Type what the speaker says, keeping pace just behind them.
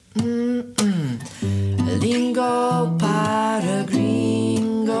Lingo para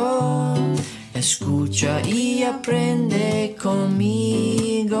gringo, escucha y aprende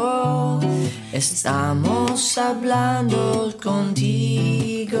conmigo. Estamos hablando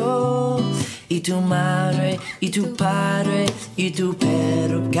contigo. Y tu madre, y tu padre, y tu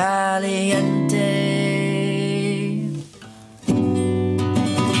perro caliente.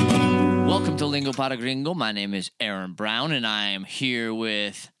 Welcome to Lingo para Gringo. My name is Aaron Brown, and I am here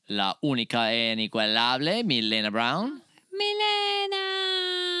with la única e inigualable Milena Brown. Milena!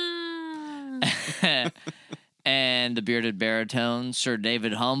 And the bearded baritone, Sir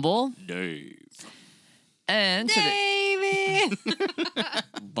David Humble. Dave. And David!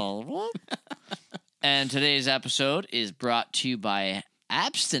 And today's episode is brought to you by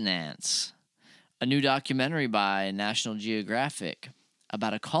Abstinence, a new documentary by National Geographic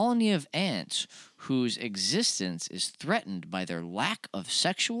about a colony of ants whose existence is threatened by their lack of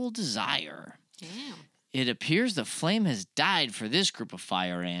sexual desire. Damn. It appears the flame has died for this group of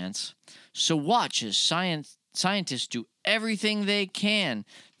fire ants, so watch as scientists do everything they can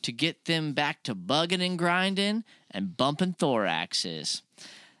to get them back to bugging and grinding and bumping thoraxes.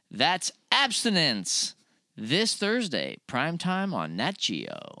 That's Abstinence, this Thursday, primetime on Nat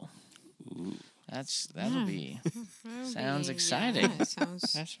Geo. Ooh. That'll be... Sounds exciting. Yeah,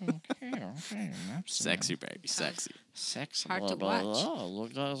 sounds... That's okay. Sexy, baby, sexy. Sexy. Hard to blah, blah, watch. blah.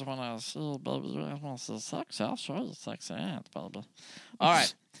 Look, guys, when I see blah, blah, blah, when I see sex, I'll show you sexy ants, blah, blah. All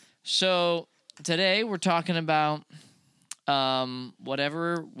right. So today we're talking about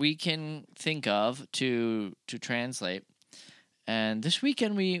whatever we can think of to translate. And this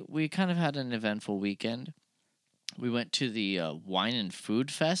weekend we kind of had an eventful weekend. We went to the Wine and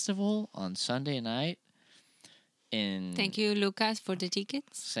Food Festival on Sunday night. Thank you, Lucas, for the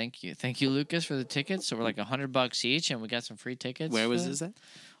tickets. Thank you, Lucas, for the tickets. So we're like $100 each, and we got some free tickets. Where was this at?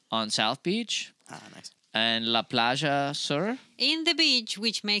 On South Beach Ah, nice. and La Playa Sur. In the beach,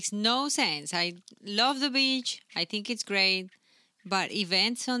 which makes no sense. I love the beach. I think it's great. But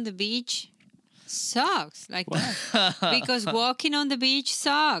events on the beach sucks. Like because walking on the beach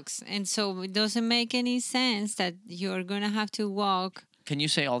sucks. And so it doesn't make any sense that you're going to have to walk. Can you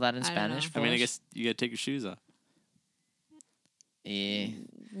say all that in I don't Spanish know. for I mean, I us? guess you gotta take your shoes off. Yeah.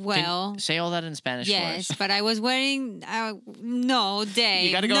 Well, Say all that in Spanish yes, for us. but I was wearing... no, Dave,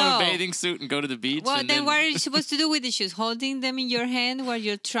 You gotta go no. in a bathing suit and go to the beach. Well, and then what are you supposed to do with the shoes? Holding them in your hand while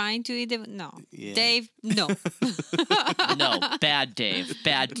you're trying to eat them? No. Yeah. Dave, no. No, bad Dave.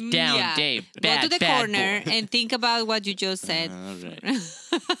 Bad down Yeah. Dave. Go Bad, to the bad corner boy. and think about what you just said. All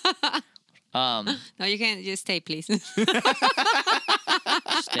right. No, you can't. Just stay, please.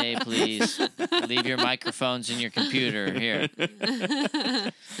 Stay, please. Leave your microphones in your computer. Here.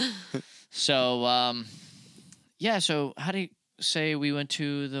 So, so how do you say we went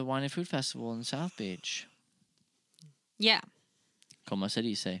to the Wine and Food Festival in South Beach? Yeah. ¿Cómo se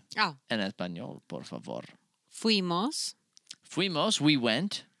dice? Oh, En español, por favor. fuimos Fuimos, we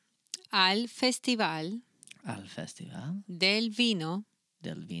went al Festival al Festival del Vino,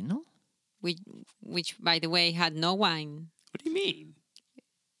 del Vino. which, by the way, had no wine. What do you mean?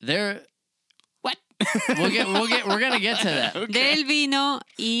 There, What? we're gonna get to that. Del Vino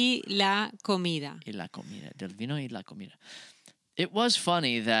y la comida. Y la comida, del vino y la comida. It was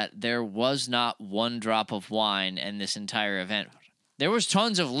funny that there was not one drop of wine in this entire event. There was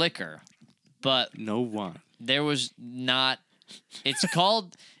tons of liquor, but No wine. there was not. It's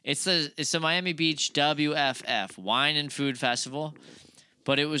called. It's the Miami Beach WFF Wine and Food Festival,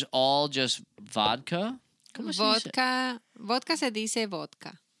 but it was all just vodka. ¿Cómo se dice? Vodka se dice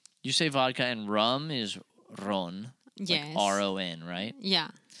vodka. You say vodka, and rum is ron. Yes. Like RON, right? Yeah.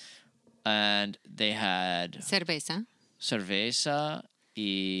 And they had Cerveza, cerveza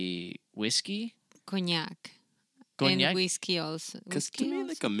y whiskey. cognac. Cognac. And whiskey also. Because to Whiskey me, also?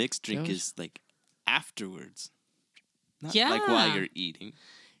 like a mixed drink Yours? is like afterwards. Not Yeah. like while you're eating.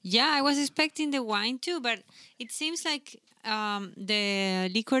 Yeah, I was expecting the wine too, but it seems like the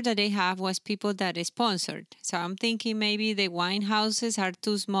liquor that they have was people that is sponsored. So I'm thinking maybe the wine houses are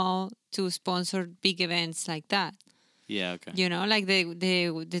too small to sponsor big events like that. Yeah, okay. You know, like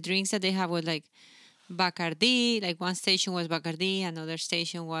the drinks that they have was like Bacardi. Like one station was Bacardi, another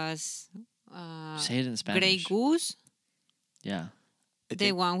station was Say it in Spanish. Grey Goose. Yeah.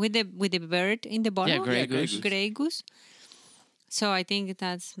 The one with the bird in the bottle. Yeah, Grey Yeah, Grey Goose. Goose. Grey Goose. So I think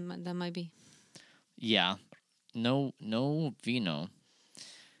that might be. Yeah. No vino.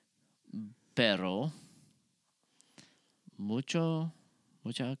 Pero mucha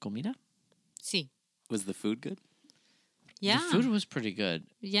comida. Sí. Was the food good? Yeah. The food was pretty good.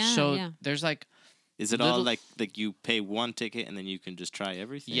 Yeah, So yeah. there's like Is it all like you pay one ticket and then you can just try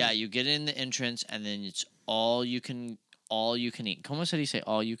everything? Yeah, you get in the entrance and then it's all you can eat. ¿Cómo se dice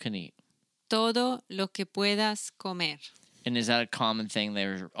all you can eat? Todo lo que puedas comer. And is that a common thing?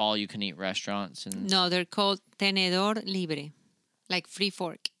 There's all you can eat restaurants and No, they're called tenedor libre, like free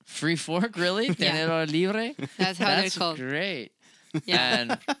fork. free fork, really? Yeah. Tenedor libre? That's how they're called. Great.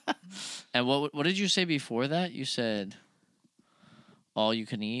 Yeah. And what did you say before that? You said all you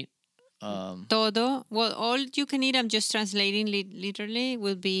can eat. Todo, well, all you can eat, I'm just translating literally,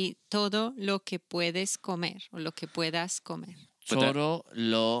 will be todo lo que puedes comer o lo que puedas comer. Todo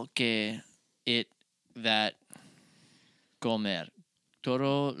lo que that comer.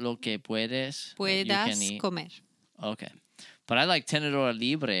 Todo lo que puedes that you can Puedas eat. comer. Okay. But I like tenedor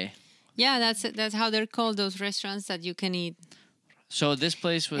libre. Yeah, that's how they're called, those restaurants that you can eat. So this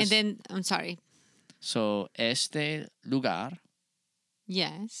place was And then, I'm sorry. so este lugar,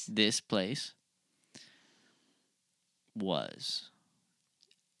 Yes. this place was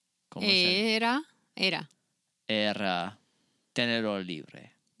 ¿cómo se Era. era tenedor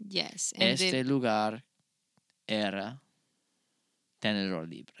libre. Yes. And Este lugar era tenedor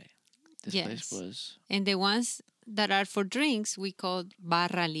libre. This Yes. place was and the ones that are for drinks, we call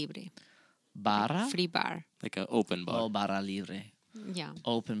barra libre. barra. Free bar. Like an open bar. Oh, barra libre. Yeah.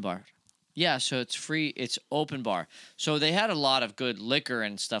 Open bar. Yeah, so it's free. It's open bar. So they had a lot of good liquor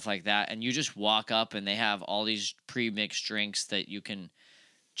and stuff like that. And you just walk up and they have all these pre-mixed drinks that you can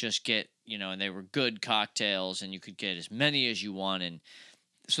just get, and they were good cocktails and you could get as many as you want. And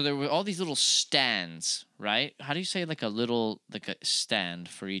so there were all these little stands, right? How do you say like a stand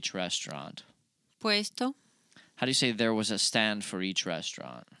for each restaurant? Puesto. How do you say there was a stand for each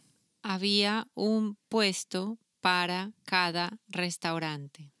restaurant? Había un puesto para cada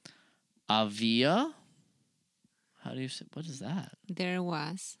restaurante. Había? How do you say? What is that? There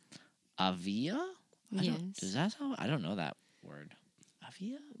was. Había? Yes. Does that sound? I don't know that word.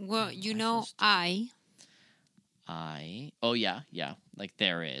 Había? Well, I Oh, yeah. Like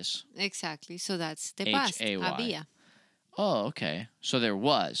there is. Exactly. So that's the past. Hay. Había. Oh, okay. So there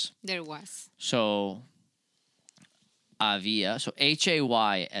was. There was. So había. So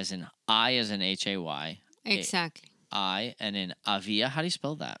Hay as in I as in Hay. Exactly. I and in había. How do you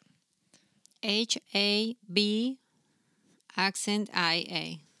spell that? HAB accent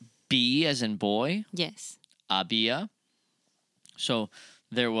IA. B as in boy. Yes. Había. So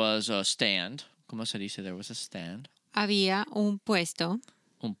there was a stand. ¿Cómo se dice? There was a stand. Había un puesto.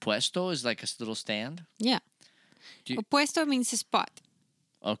 Un puesto is like a little stand. Yeah. Do you- A puesto means a spot.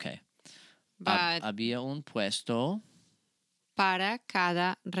 Okay. But Había un puesto para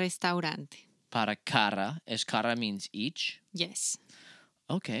cada restaurante. para cara. Es cara means each. Yes.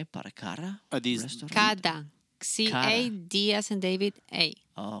 Okay, para cara. Are these Restaurant. Cada. CAD as in David A.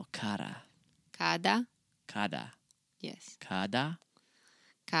 Oh, cara. Cada. Cada. Yes. Cada.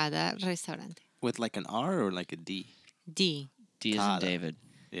 Cada restaurante. with like an R or like a D? D. D as in Cada. David.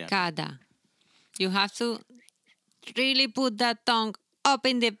 Yeah. Cada. You have to really put that tongue up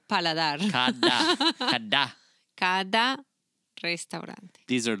in the paladar. Cada. Cada. Cada restaurante.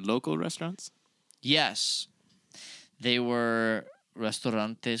 These are local restaurants? Yes. They were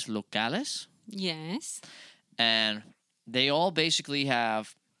restaurantes locales. Yes. And they all basically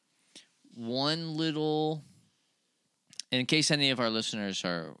have one little, in case any of our listeners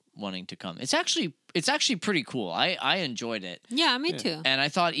are wanting to come, it's actually pretty cool. I enjoyed it. Yeah, me too. And I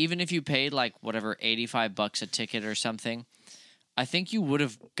thought even if you paid like whatever $85 a ticket or something, I think you would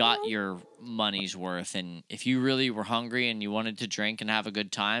have got your money's worth. And if you really were hungry and you wanted to drink and have a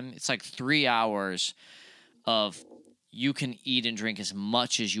good time, it's like 3 hours of you can eat and drink as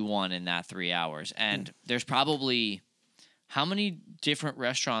much as you want in that 3 hours. And there's probably, how many different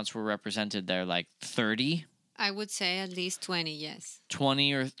restaurants were represented there? Like 30? I would say at least 20, yes.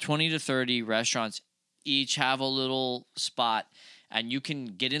 20 to 30 restaurants each have a little spot, and you can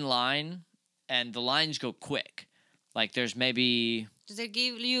get in line and the lines go quick. Like there's maybe, Do they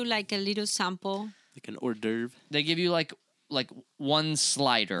give you like a little sample? Like an hors d'oeuvre? they give you like one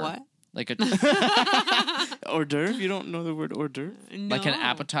slider. What? Like a Hors d'oeuvre? You don't know the word hors d'oeuvre? like an No.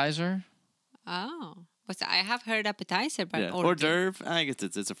 appetizer. Oh. But I have heard appetizer, but Yeah. hors Hors d'oeuvre? I guess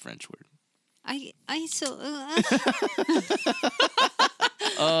it's a French word. I so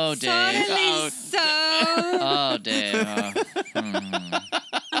Oh, Dave. suddenly so. Oh, Dave.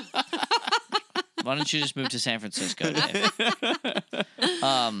 Why don't you just move to San Francisco, Dave?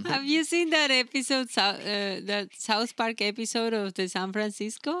 Have you seen that episode, that South Park episode of the San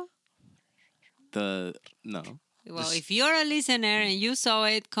Francisco? No. Well, if you're a listener and you saw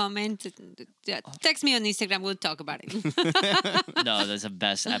it, comment, text me on Instagram. We'll talk about it. No, that's the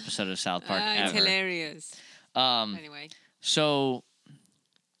best episode of South Park It's ever. hilarious. Anyway. So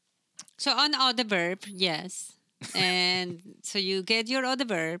on other verb, yes. And so you get your other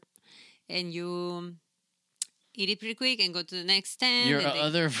verb and you eat it pretty quick and go to the next stand. your and then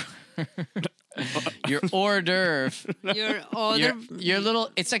other your hors d'oeuvre. your other Your little,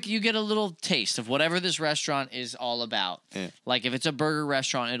 it's like you get a little taste of whatever this restaurant is all about. Yeah. Like if it's a burger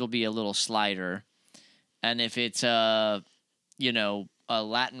restaurant, it'll be a little slider. And if it's a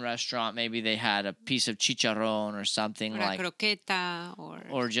Latin restaurant, maybe they had a piece of chicharron or something or like, a croqueta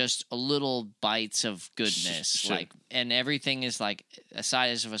or just a little bites of goodness. Sure. Like, and everything is like a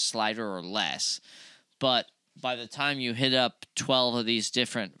size of a slider or less. But by the time you hit up 12 of these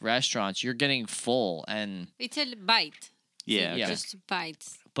different restaurants, you're getting full, and it's a bite. Yeah. Yeah. Okay. Just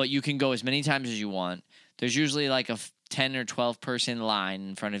bites. but you can go as many times as you want. There's usually like a 10 or 12 person line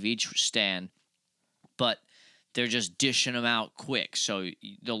in front of each stand, but they're just dishing them out quick. So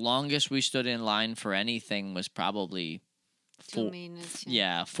the longest we stood in line for anything was probably 2 minutes.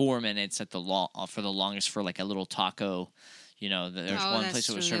 yeah, 4 minutes at the for the longest for like a little taco. There's Oh, one that's place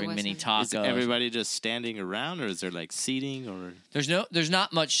that was true, there serving mini wasn't. Is tacos. everybody just standing around, or is there like seating, or There's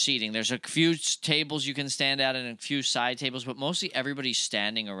not much seating. There's a few tables you can stand at and a few side tables, but mostly everybody's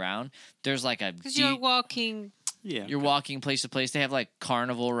standing around. There's like a Because you're walking. yeah? you're walking place to place. They have like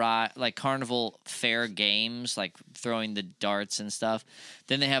carnival fair games, like throwing the darts and stuff.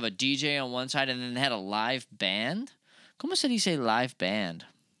 Then they have a DJ on one side, and then they had a live band. ¿Cómo se dice live band?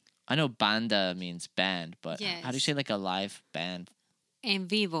 I know banda means band, but how do you Yes. say like a live band? En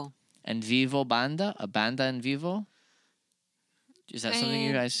vivo. En vivo banda? A banda en vivo? Is that something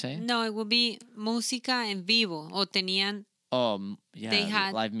you Eh, guys say? No, it would be música en vivo. O tenían Oh, yeah, They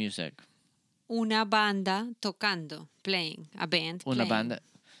had- live music. una banda tocando, playing, a band. Una playing. banda.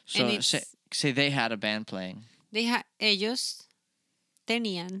 So And say they had a band playing. Ellos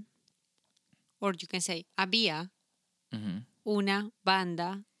tenían, or you can say, había Mhm. una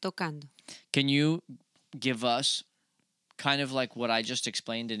banda tocando. Can you give us kind of like what I just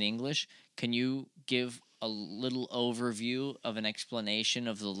explained in English? Can you give a little overview of an explanation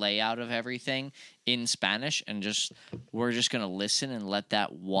of the layout of everything in Spanish, and we're just going to listen and let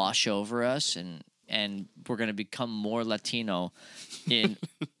that wash over us, and we're going to become more Latino in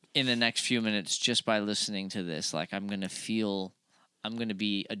the next few minutes just by listening to this. Like I'm going to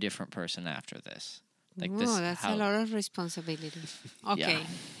be a different person after this. Like this, That's a lot of responsibility. Okay, Yeah.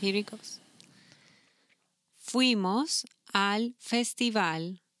 here it goes. Fuimos al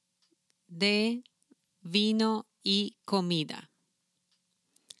festival de vino y comida.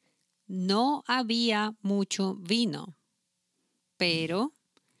 No había mucho vino, pero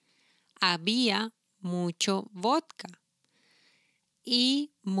había mucho vodka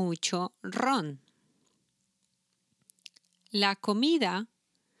y mucho ron. La comida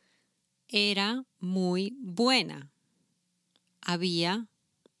era muy buena. Había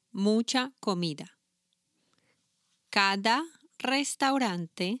mucha comida. Cada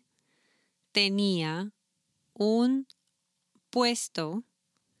restaurante tenía un puesto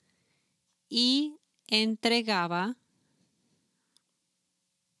y entregaba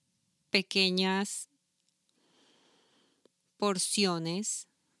pequeñas porciones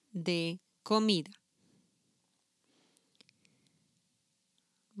de comida.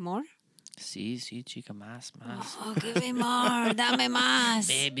 More? Sí, chica, más. Oh, give me more, dame más.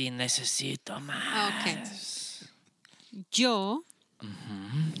 Baby, necesito más. Okay. Yo.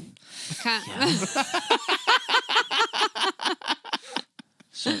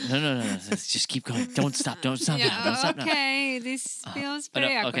 So, no. Just keep going. Don't stop. Don't stop now. Don't stop now. Okay, this feels Oh, no,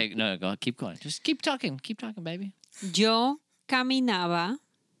 very awkward. okay, no, go. Keep going. Just keep talking. Keep talking, baby. Yo caminaba,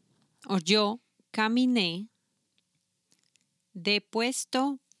 o yo caminé de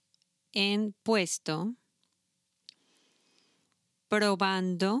puesto en puesto,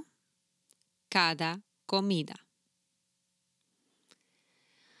 probando cada comida.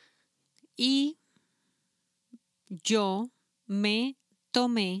 Y yo me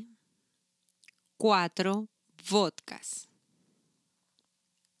tomé 4 vodkas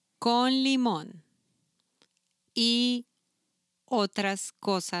con limón y otras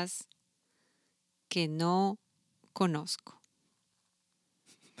cosas que no conozco.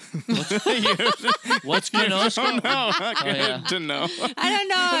 What's conozco? No, good yeah. to know. I don't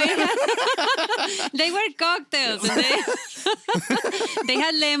know. They were cocktails. And they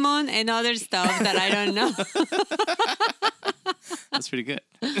had lemon and other stuff that I don't know. That's pretty good.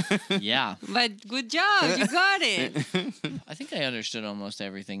 Yeah. But good job. You got it. I think I understood almost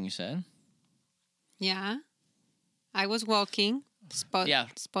everything you said. Yeah. I was walking spot Yeah.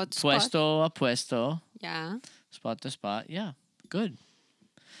 spot to spot. Puesto a puesto. Yeah. Spot to spot. Yeah. Good.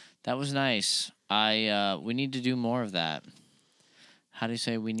 That was nice. We need to do more of that. How do you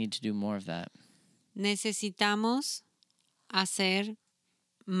say we need to do more of that? Necesitamos hacer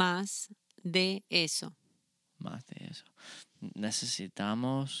más de eso. Más de eso.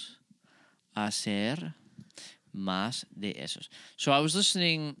 Necesitamos hacer más de esos. So I was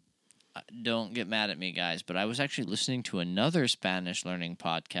listening, don't get mad at me, guys, but I was actually listening to another Spanish learning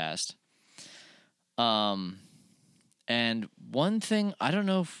podcast. And one thing, I don't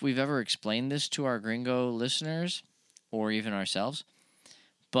know if we've ever explained this to our gringo listeners or even ourselves,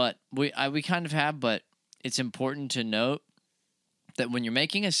 but we kind of have, but it's important to note that when you're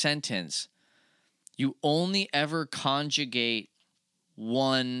making a sentence, you only ever conjugate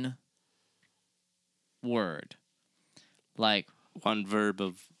one word. Like One verb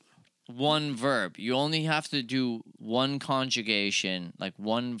of one verb. You only have to do one conjugation, like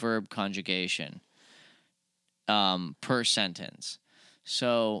one verb conjugation per sentence.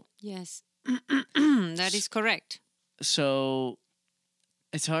 So Yes. That is correct. so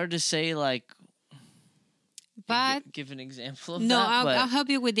it's hard to say like But give an example of no, that. I'll help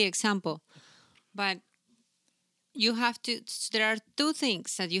you with the example. But you have to, there are two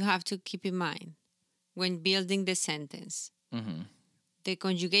things that you have to keep in mind when building the sentence. Mm-hmm. The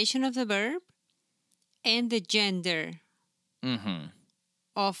conjugation of the verb and the gender Mm-hmm.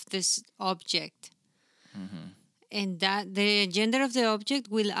 of this object. Mm-hmm. And that the gender of the object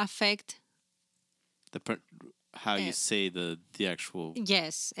will affect, how you say the actual.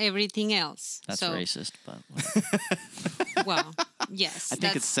 yes, everything else. That's So, racist, but well, yes. I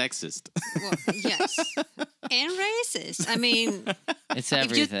think it's sexist. well, yes. And racist. I mean, it's if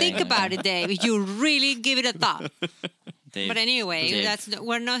everything. you think about it, Dave, you really give it a thought. Dave, But anyway, Dave.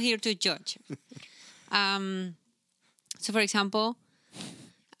 we're not here to judge. So, for example,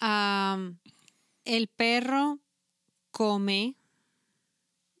 el perro come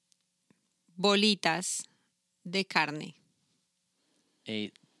bolitas de carne.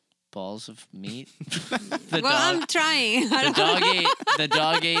 8 balls of meat. Well, I'm trying. The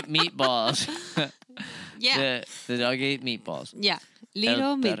dog ate meatballs. Yeah, The dog ate meatballs. yeah.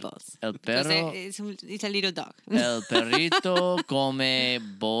 Little meatballs. El Because perro. it's a little dog. El perrito come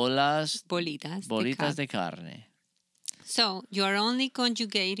Bolitas de carne. So you are only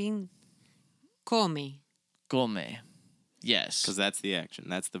conjugating come. Come. Yes. Because that's the action.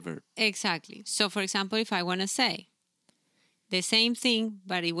 That's the verb. Exactly. So, for example, if I want to say the same thing,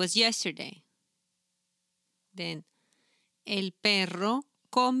 but it was yesterday, then el perro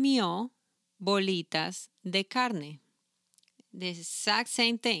comió bolitas de carne. The exact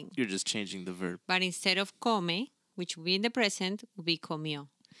same thing, You're just changing the verb. but instead of come, which will be in the present, will be comió.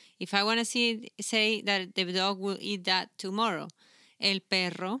 If I want to say that the dog will eat that tomorrow, el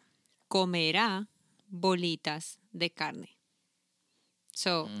perro comerá bolitas de carne.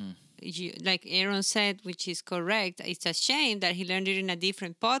 So, like Aaron said, which is correct, it's a shame that he learned it in a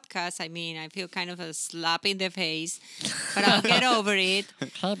different podcast. I mean, I feel kind of a slap in the face, but I'll get over it.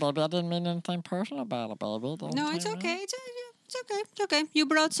 Hey, baby, I didn't mean anything personal about it, baby. No, it's okay. It's okay. It's okay. You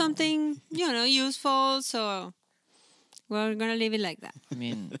brought something, useful, so we're going to leave it like that. I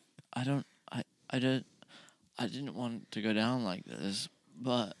mean, I didn't want to go down like this,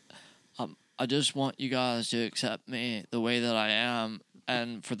 but I just want you guys to accept me the way that I am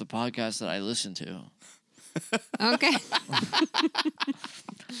and for the podcast that I listen to. Okay.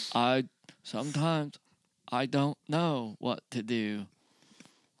 Sometimes I don't know what to do.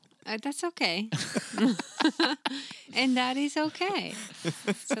 That's okay. And that is okay.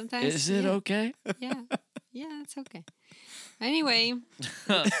 Sometimes. Is it okay? Yeah. Yeah, it's okay. Anyway,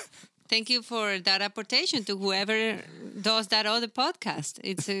 thank you for that apportation to whoever does that other podcast.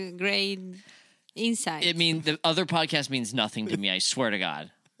 It's a great insight. The other podcast means nothing to me. I swear to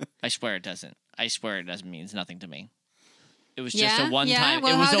God. I swear it doesn't. I swear it doesn't means nothing to me. It was just a one-time.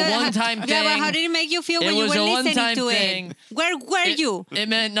 Well, it was a one-time thing. Yeah, but how did it make you feel It when you was were a listening one-time to thing. it? Where were you? It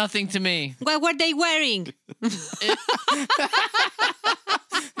meant nothing to me. What were they wearing? It's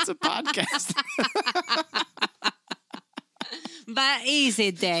a podcast. But is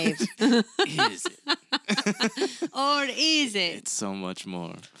it, Dave? Is it? Or is it? It's so much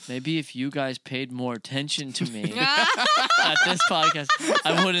more. Maybe if you guys paid more attention to me at this podcast,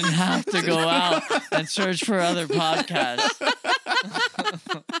 I wouldn't have to go out and search for other podcasts.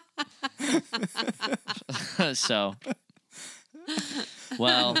 So,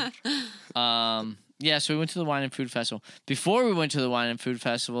 well, yeah, so we went to the Wine and Food Festival. Before we went to the Wine and Food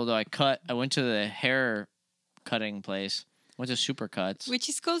Festival, though, I went to the hair cutting place. Went to Supercuts. which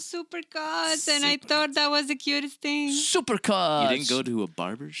is called Supercuts, and I thought that was the cutest thing. Supercuts. You didn't go to a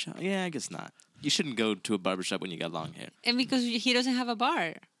barber shop? Yeah, I guess not. You shouldn't go to a barber shop when you got long hair. And because he doesn't have a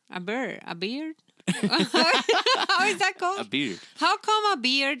beard. How is that called? A beard. How come a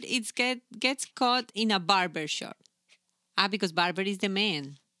beard gets caught in a barber shop? Because barber is the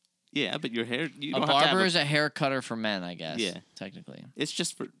man. Yeah, but your hair, you A don't have to have barber is a hair cutter for men, I guess. Yeah. Technically. It's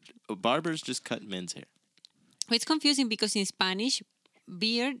just for barbers just cut men's hair. It's confusing because in Spanish,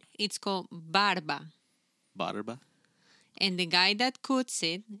 beard, it's called barba. Barba. And the guy that cuts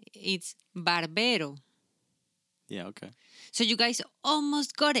it, it's barbero. Yeah, okay. So you guys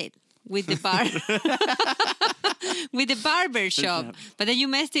almost got it with the with the barber shop, but then you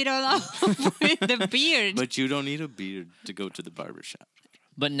messed it all up with the beard. But you don't need a beard to go to the barber shop.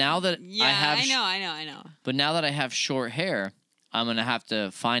 But now that yeah, I know. But now that I have short hair, I'm gonna have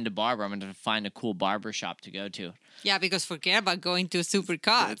to find a barber. I'm gonna find a cool barber shop to go to. Yeah, because forget about going to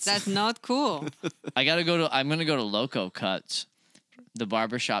Supercuts. That's not cool. I'm gonna go to Loco Cuts, the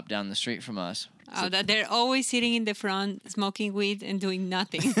barber shop down the street from us. Oh, that they're always sitting in the front, smoking weed and doing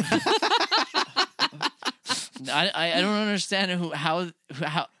nothing. I don't understand how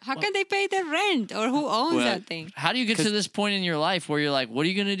How can they pay the rent, or who owns that thing? How do you get to this point in your life where you're like, what are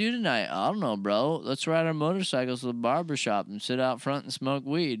you gonna do tonight? I don't know, bro. Let's ride our motorcycles to the barber shop and sit out front and smoke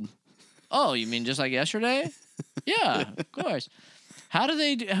weed. Oh, you mean just like yesterday? Yeah, of course. How do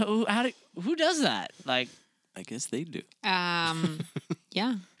they do? Who does that? Like, I guess they do.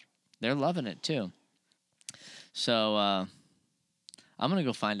 Yeah. they're loving it too. So I'm gonna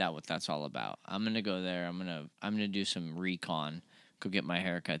go find out what that's all about. I'm gonna go there. I'm gonna do some recon. Go get my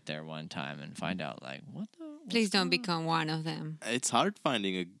haircut there one time and find out like what's Please don't become one of them. It's hard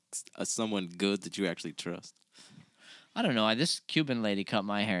finding a someone good that you actually trust. I don't know. This Cuban lady cut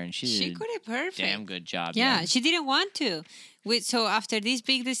my hair and she did got it perfect. a damn good job. Yeah, she didn't want to. So after this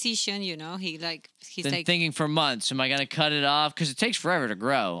big decision, he's Been like, thinking for months, am I gonna cut it off? Because it takes forever to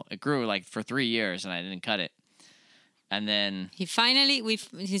grow. It grew like for 3 years and I didn't cut it. And then he finally,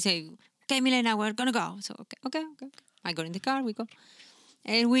 he said, okay, Milena, we're going to go. So, okay. I got in the car, we go.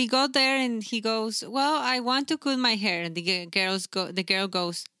 And we got there and he goes, well, I want to cut my hair. And the girl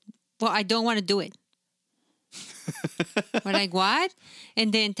goes, well, I don't want to do it. We're like, what?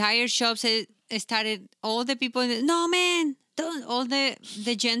 And the entire shop started, all the people, no, man, don't, all the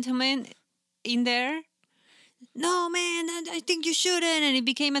gentlemen in there. No, man, I think you shouldn't. And it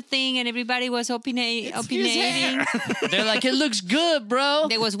became a thing, and everybody was opinating. they're like, it looks good, bro.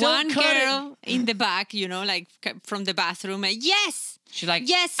 There was Don't one cut it." girl in the back, like from the bathroom. Yes! She's like,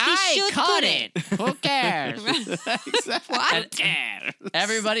 Yes, he I should cut cut it. Who cares? What?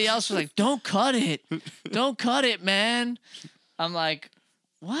 Everybody else was like, don't cut it. Don't cut it, man. I'm like,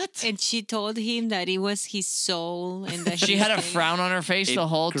 what? And she told him that it was his soul. And that She he had a stayed. frown on her face the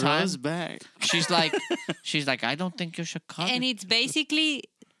whole time. Grows back. She's like, I don't think you should cut And it. it's basically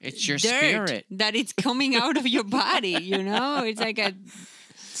It's your dirt spirit. that it's coming out of your body, It's like a...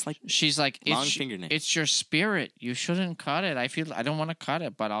 It's like She's like, long fingernails. it's your spirit. You shouldn't cut it. I don't want to cut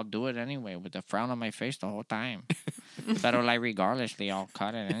it, but I'll do it anyway with a frown on my face the whole time. Pero like regardlessly, I'll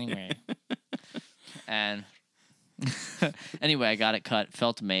cut it anyway. And anyway, I got it cut.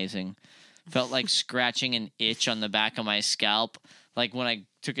 Felt amazing. Felt like scratching an itch on the back of my scalp. Like when I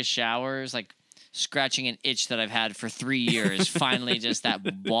took a shower, it's like scratching an itch that I've had for 3 years. Finally, just that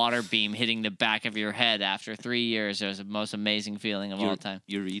water beam hitting the back of your head after 3 years. It was the most amazing feeling of all time.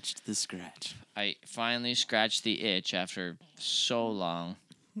 You reached the scratch. I finally scratched the itch after so long.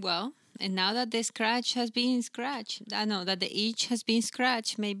 Well, and now that the scratch has been scratched, that the itch has been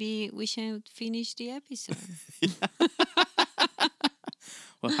scratched, maybe we should finish the episode.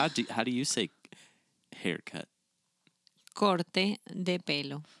 Well, how do you say haircut? Corte de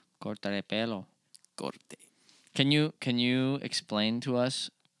pelo. Corta de pelo. Corte. Can you explain to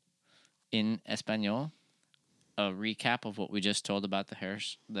us in Espanol a recap of what we just told about the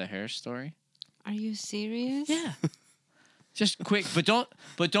hair story? Are you serious? Yeah. Just quick, but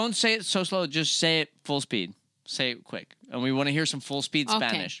don't say it so slow. Just say it full speed. Say it quick, and we want to hear some full speed Okay.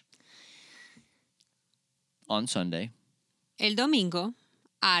 Spanish. On Sunday, El domingo,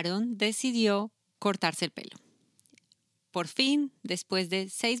 Aaron decidió cortarse el pelo. Por fin, después de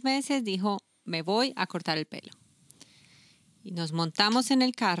 6 meses, dijo, me voy a cortar el pelo. Y nos montamos en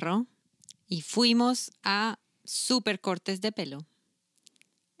el carro y fuimos a super cortes de pelo.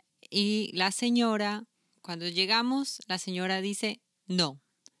 Y la señora, cuando llegamos, la señora dice, no,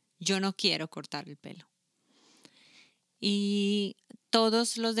 yo no quiero cortar el pelo. Y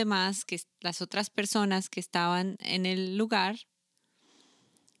todos los demás, las otras personas que estaban en el lugar,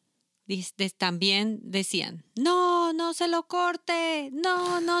 también decían, no, no se lo corte,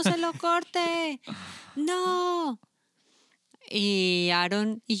 no, no se lo corte, no. Y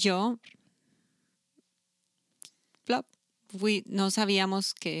Aaron y yo, plop, no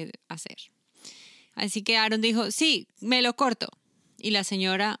sabíamos qué hacer. Así que Aaron dijo, sí, me lo corto. Y la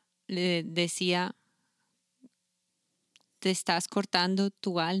señora le decía, te estás cortando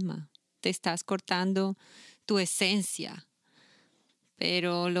tu alma, te estás cortando tu esencia.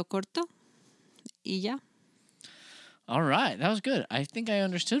 Pero lo cortó y ya. All right, that was good. I think I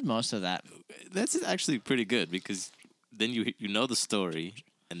understood most of that. That's actually pretty good because then you know the story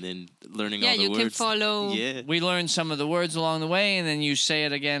and then learning all the you words. can follow. Yeah. We learned some of the words along the way, and then you say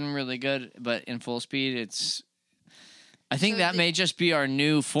it again really good, but in full speed. I think that may just be our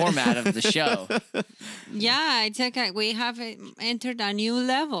new format of the show. Yeah, it's like we have entered a new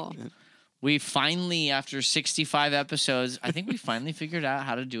level. We finally, after 65 episodes, I think we finally figured out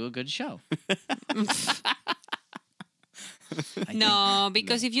how to do a good show. No,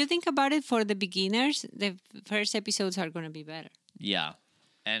 because if you think about it, for the beginners, the first episodes are going to be better. Yeah.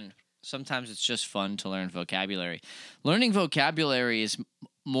 And sometimes it's just fun to learn vocabulary. Learning vocabulary is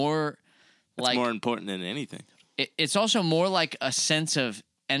more It's more important than anything. It's also more like a sense of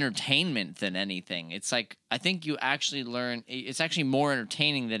entertainment than anything. It's like, I think you actually learn, it's actually more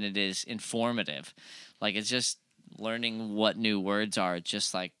entertaining than it is informative. Like, it's just learning what new words are. It's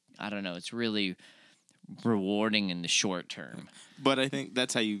just like, I don't know, it's really rewarding in the short term. But I think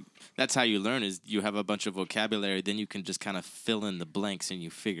that's how you learn is you have a bunch of vocabulary, then you can just kind of fill in the blanks and you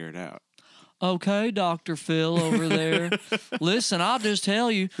figure it out. Okay, Dr. Phil over there. Listen, I'll just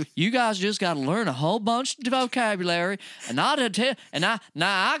tell you, you guys just got to learn a whole bunch of vocabulary, and I'm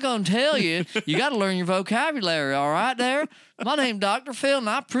gonna tell you, you got to learn your vocabulary. All right, there. My name's Dr. Phil, and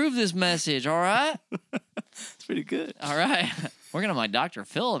I approve this message. All right. It's pretty good. All right. We're gonna have my Dr.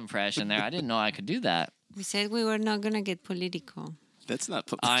 Phil impression there. I didn't know I could do that. We said we were not going to get political. That's not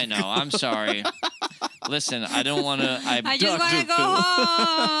political. I know. I'm sorry. Listen, I don't want to. I just want to go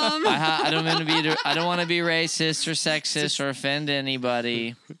home. I don't want to be racist or sexist or offend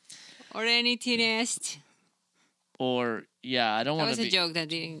anybody. Or anything else. Or I don't That want was to be. a joke that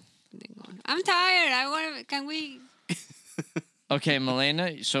didn't go. I'm tired. Can we? Okay,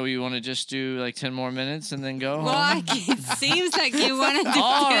 Milena. So you want to just do like 10 more minutes and then go Well, home? it seems like you want to do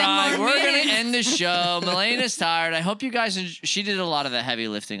All 10 right, more we're gonna minutes. end the show. Milena's tired. I hope you guys. She did a lot of the heavy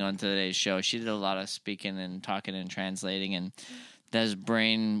lifting on today's show. She did a lot of speaking and talking and translating, and those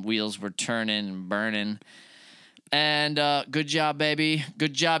brain wheels were turning and burning. And good job, baby.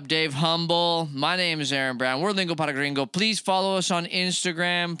 Good job, Dave Humble. My name is Aaron Brown. We're Lingo Para Gringo. Please follow us on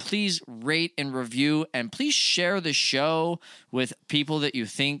Instagram. Please rate and review. And please share the show with people that you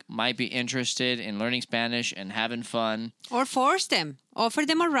think might be interested in learning Spanish and having fun. Or force them. Offer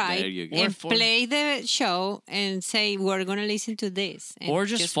them a ride. There you go. And play the show and say, we're going to listen to this. And Or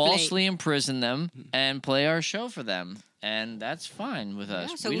just falsely play. imprison them and play our show for them. And that's fine with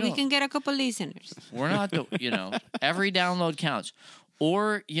us. Yeah, so we can get a couple listeners. We're not the, every download counts.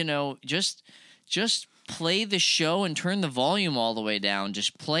 Or, just play the show and turn the volume all the way down.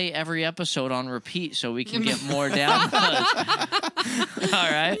 Just play every episode on repeat so we can get more downloads.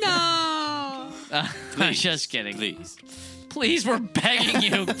 All right? No. I'm just kidding. Please, we're begging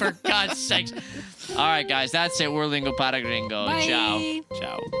you, for God's sakes. All right, guys, that's it. We're Lingo Para Gringo. Bye. Ciao.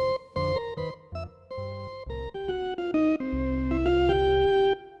 Ciao.